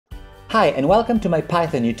Hi and welcome to my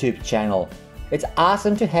Python YouTube channel. It's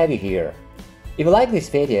awesome to have you here. If you like this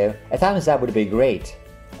video, a thumbs up would be great.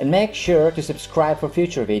 And make sure to subscribe for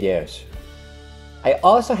future videos. I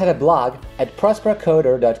also have a blog at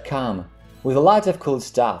prospercoder.com with lots of cool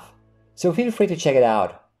stuff, so feel free to check it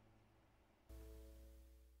out.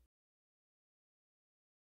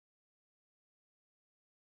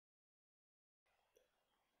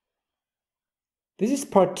 This is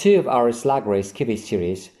part 2 of our Slugrace Kivy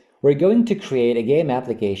series. We're going to create a game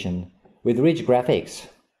application with rich graphics.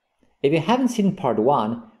 If you haven't seen part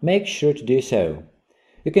 1, make sure to do so.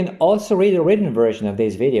 You can also read a written version of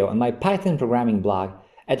this video on my Python programming blog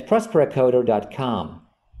at prospercoder.com.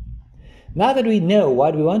 Now that we know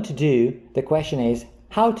what we want to do, the question is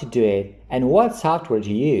how to do it and what software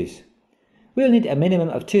to use. We'll need a minimum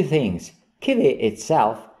of 2 things, Kivy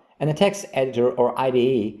itself and a text editor or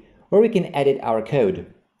IDE where we can edit our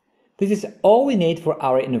code. This is all we need for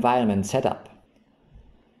our environment setup.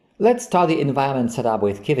 Let's start the environment setup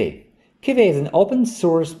with Kivy. Kivy is an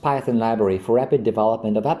open-source Python library for rapid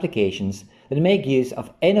development of applications that make use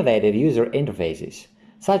of innovative user interfaces,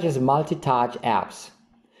 such as multi-touch apps.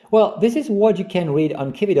 Well, this is what you can read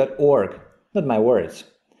on kivy.org, not my words.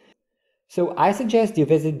 So I suggest you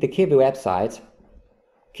visit the Kivy website,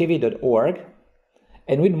 kivy.org,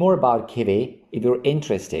 and read more about Kivy if you're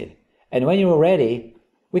interested. And when you're ready,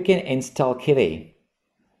 we can install Kivy.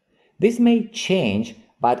 This may change,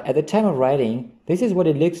 but at the time of writing, this is what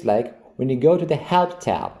it looks like when you go to the Help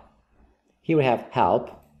tab. Here we have Help.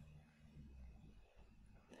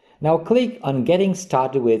 Now click on Getting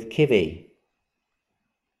Started with Kivy.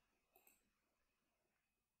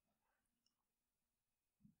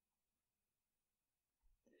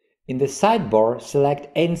 In the sidebar, select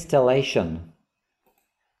Installation.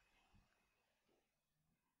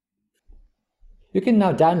 You can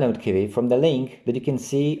now download Kivy from the link that you can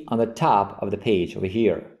see on the top of the page over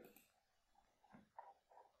here.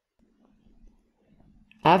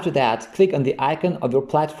 After that, click on the icon of your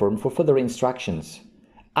platform for further instructions.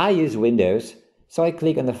 I use Windows, so I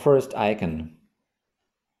click on the first icon.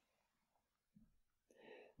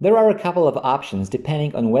 There are a couple of options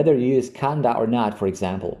depending on whether you use Conda or not, for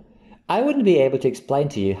example. I wouldn't be able to explain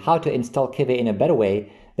to you how to install Kivy in a better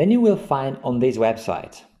way than you will find on this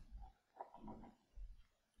website.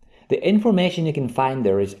 The information you can find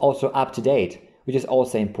there is also up to date, which is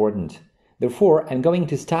also important. Therefore, I'm going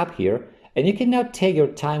to stop here, and you can now take your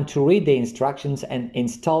time to read the instructions and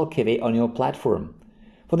install Kivy on your platform.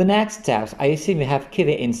 For the next steps, I assume you have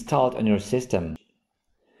Kivy installed on your system.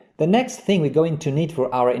 The next thing we're going to need for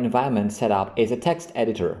our environment setup is a text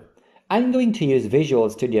editor. I'm going to use Visual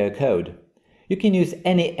Studio Code. You can use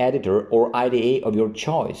any editor or IDE of your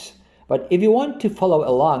choice. But if you want to follow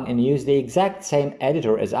along and use the exact same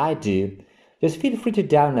editor as I do, just feel free to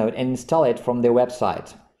download and install it from their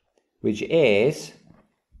website, which is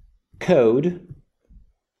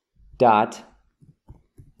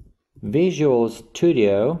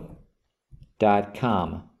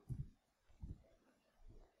code.visualstudio.com.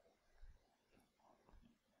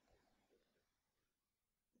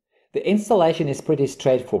 The installation is pretty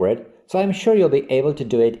straightforward, so I'm sure you'll be able to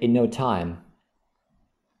do it in no time.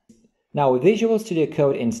 Now with Visual Studio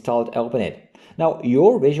Code installed, open it. Now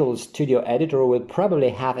your Visual Studio editor will probably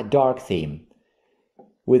have a dark theme,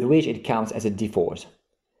 with which it counts as a default.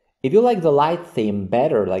 If you like the light theme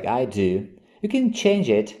better like I do, you can change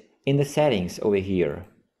it in the settings over here.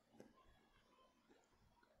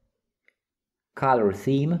 Color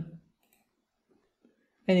theme,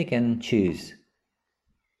 and you can choose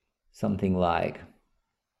something like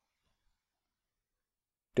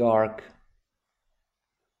dark,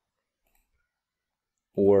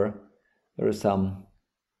 or there are some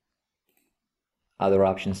other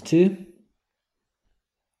options too.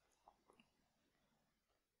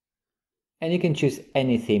 And you can choose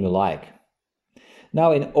any theme you like.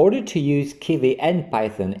 Now, in order to use Kivy and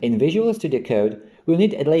Python in Visual Studio Code, we'll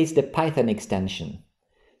need at least the Python extension.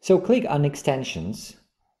 So click on Extensions,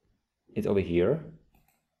 it's over here,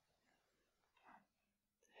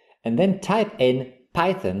 and then type in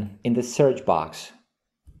Python in the search box.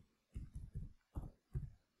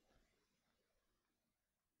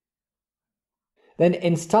 Then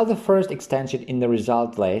install the first extension in the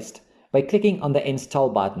result list by clicking on the Install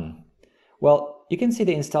button. Well, you can see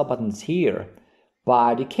the install buttons here,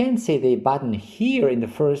 but you can't see the button here in the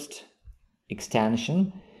first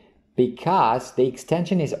extension because the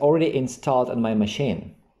extension is already installed on my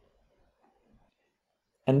machine.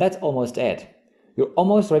 And that's almost it. You're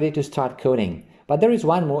almost ready to start coding, but there is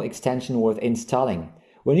one more extension worth installing.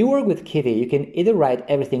 When you work with Kivy, you can either write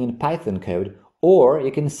everything in Python code Or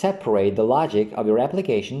you can separate the logic of your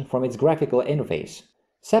application from its graphical interface.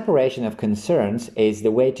 Separation of concerns is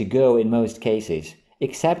the way to go in most cases,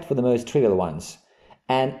 except for the most trivial ones.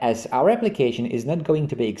 And as our application is not going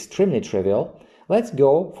to be extremely trivial, let's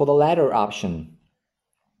go for the latter option.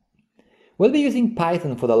 We'll be using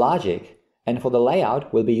Python for the logic, and for the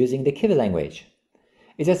layout we'll be using the Kivy language.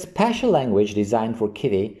 It's a special language designed for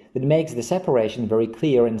Kivy that makes the separation very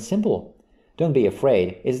clear and simple. Don't be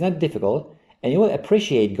afraid, it's not difficult, and you will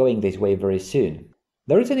appreciate going this way very soon.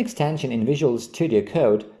 There is an extension in Visual Studio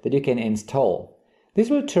Code that you can install. This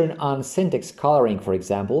will turn on syntax coloring, for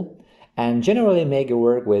example, and generally make your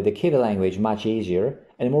work with the Kivy language much easier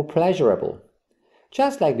and more pleasurable.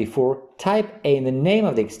 Just like before, type in the name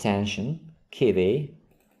of the extension, Kivy,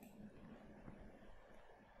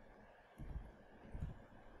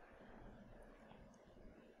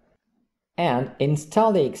 and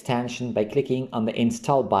install the extension by clicking on the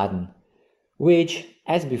Install button, which,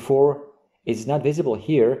 as before, is not visible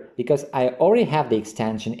here because I already have the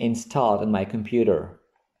extension installed on my computer.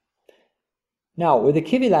 Now, with the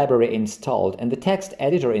Kivy library installed and the text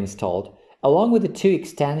editor installed, along with the two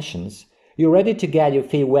extensions, you're ready to get your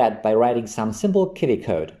feet wet by writing some simple Kivy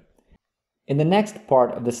code. In the next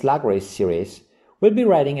part of the Slugrace series, we'll be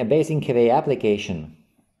writing a basic Kivy application.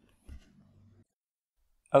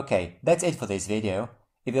 Okay, that's it for this video.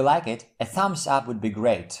 If you like it, a thumbs up would be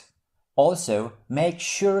great. Also, make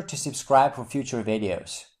sure to subscribe for future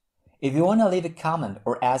videos. If you want to leave a comment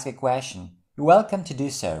or ask a question, you're welcome to do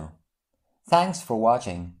so. Thanks for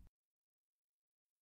watching.